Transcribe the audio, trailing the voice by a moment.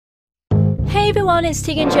everyone, it's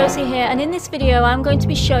Tegan Josie here, and in this video I'm going to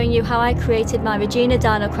be showing you how I created my Regina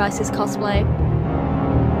Dino Crisis cosplay.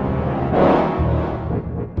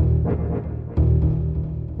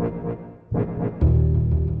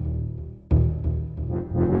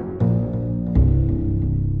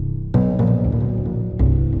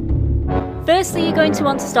 Firstly, you're going to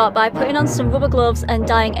want to start by putting on some rubber gloves and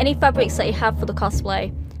dyeing any fabrics that you have for the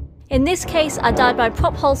cosplay. In this case, I dyed my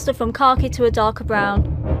prop holster from khaki to a darker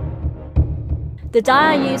brown. The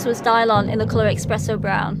dye I used was Dylon in the colour Espresso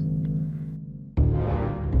Brown.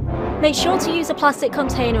 Make sure to use a plastic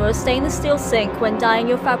container or a stainless steel sink when dyeing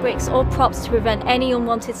your fabrics or props to prevent any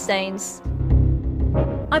unwanted stains.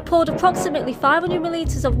 I poured approximately 500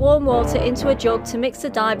 ml of warm water into a jug to mix the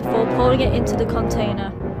dye before pouring it into the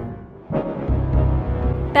container.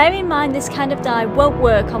 Bear in mind this kind of dye won't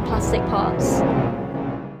work on plastic pots.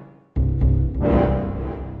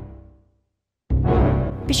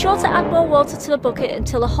 Be sure to add more water to the bucket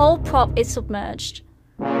until the whole prop is submerged.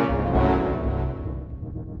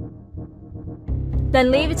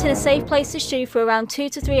 Then leave it in a safe place to stew for around 2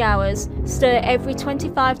 to 3 hours, stir every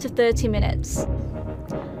 25 to 30 minutes.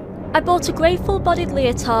 I bought a grey full-bodied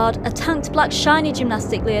leotard, a tanked black shiny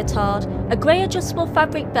gymnastic leotard, a grey adjustable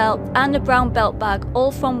fabric belt and a brown belt bag, all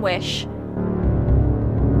from Wish.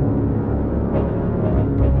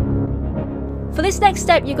 For this next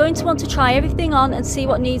step, you're going to want to try everything on and see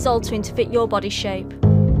what needs altering to fit your body shape.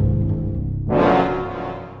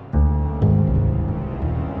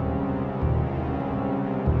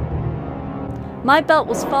 My belt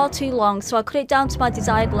was far too long, so I cut it down to my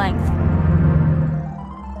desired length.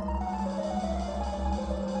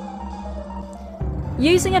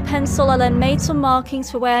 Using a pencil, I then made some markings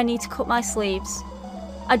for where I need to cut my sleeves.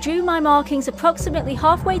 I drew my markings approximately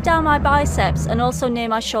halfway down my biceps and also near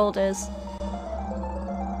my shoulders.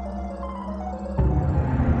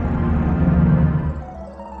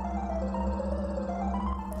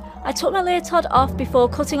 I took my leotard off before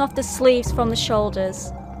cutting off the sleeves from the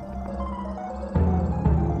shoulders.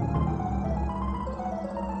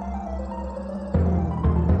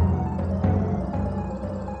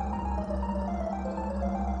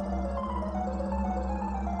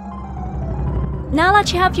 Now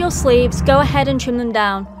that you have your sleeves, go ahead and trim them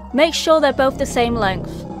down. Make sure they're both the same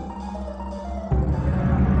length.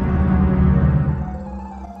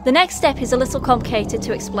 The next step is a little complicated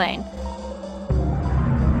to explain.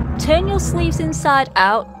 Turn your sleeves inside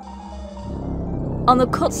out. On the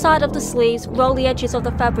cut side of the sleeves, roll the edges of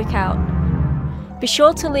the fabric out. Be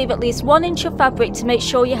sure to leave at least 1 inch of fabric to make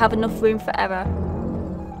sure you have enough room for error.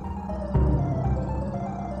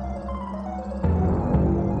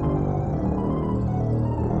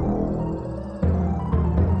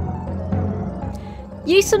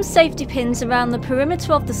 Use some safety pins around the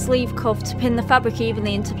perimeter of the sleeve cuff to pin the fabric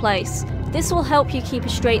evenly into place. This will help you keep a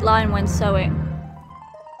straight line when sewing.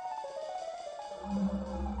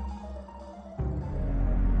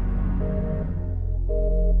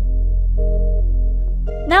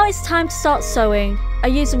 Now it's time to start sewing. I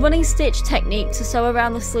use a running stitch technique to sew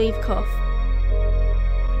around the sleeve cuff.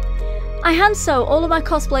 I hand sew all of my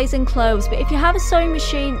cosplays and clothes, but if you have a sewing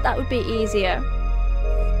machine, that would be easier.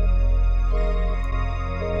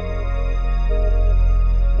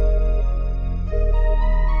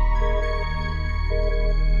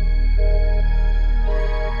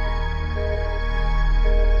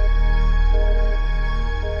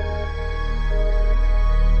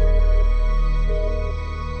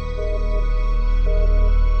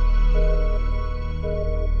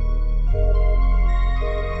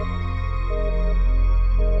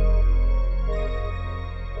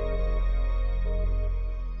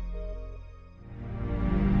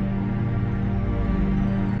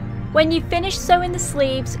 When you've finished sewing the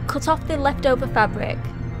sleeves, cut off the leftover fabric.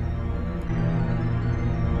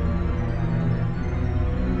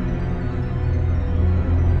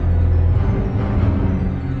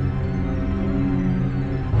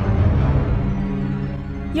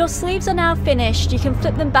 Your sleeves are now finished, you can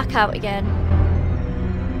flip them back out again.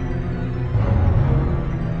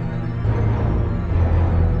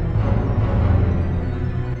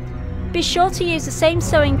 Be sure to use the same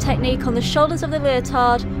sewing technique on the shoulders of the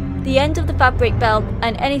leotard, the end of the fabric belt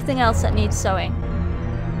and anything else that needs sewing.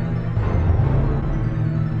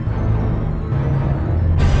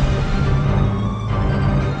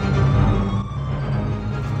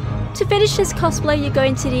 To finish this cosplay, you're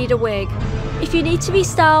going to need a wig. If you need to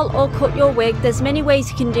restyle or cut your wig, there's many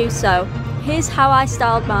ways you can do so. Here's how I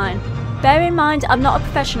styled mine. Bear in mind I'm not a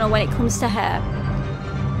professional when it comes to hair.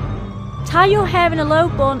 Tie your hair in a low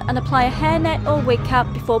bun and apply a hairnet or wig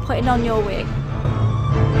cap before putting on your wig.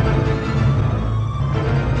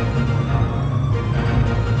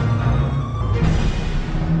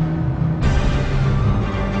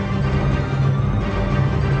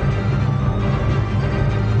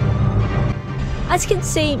 As you can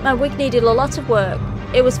see, my wig needed a lot of work.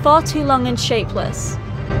 It was far too long and shapeless.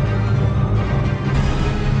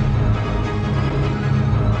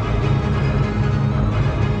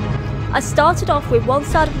 I started off with one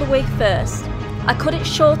side of the wig first. I cut it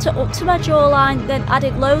shorter up to my jawline, then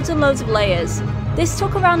added loads and loads of layers. This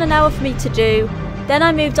took around an hour for me to do, then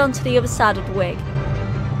I moved on to the other side of the wig.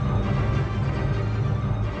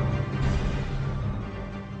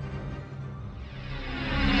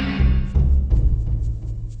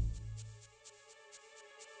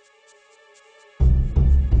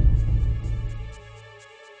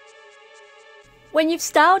 When you've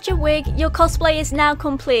styled your wig, your cosplay is now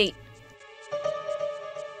complete.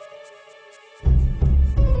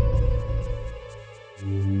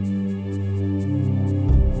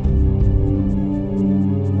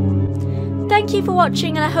 Thank you for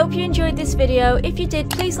watching, and I hope you enjoyed this video. If you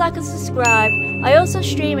did, please like and subscribe. I also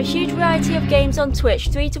stream a huge variety of games on Twitch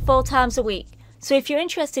 3 to 4 times a week. So if you're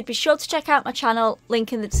interested, be sure to check out my channel,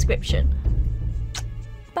 link in the description.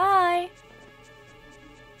 Bye!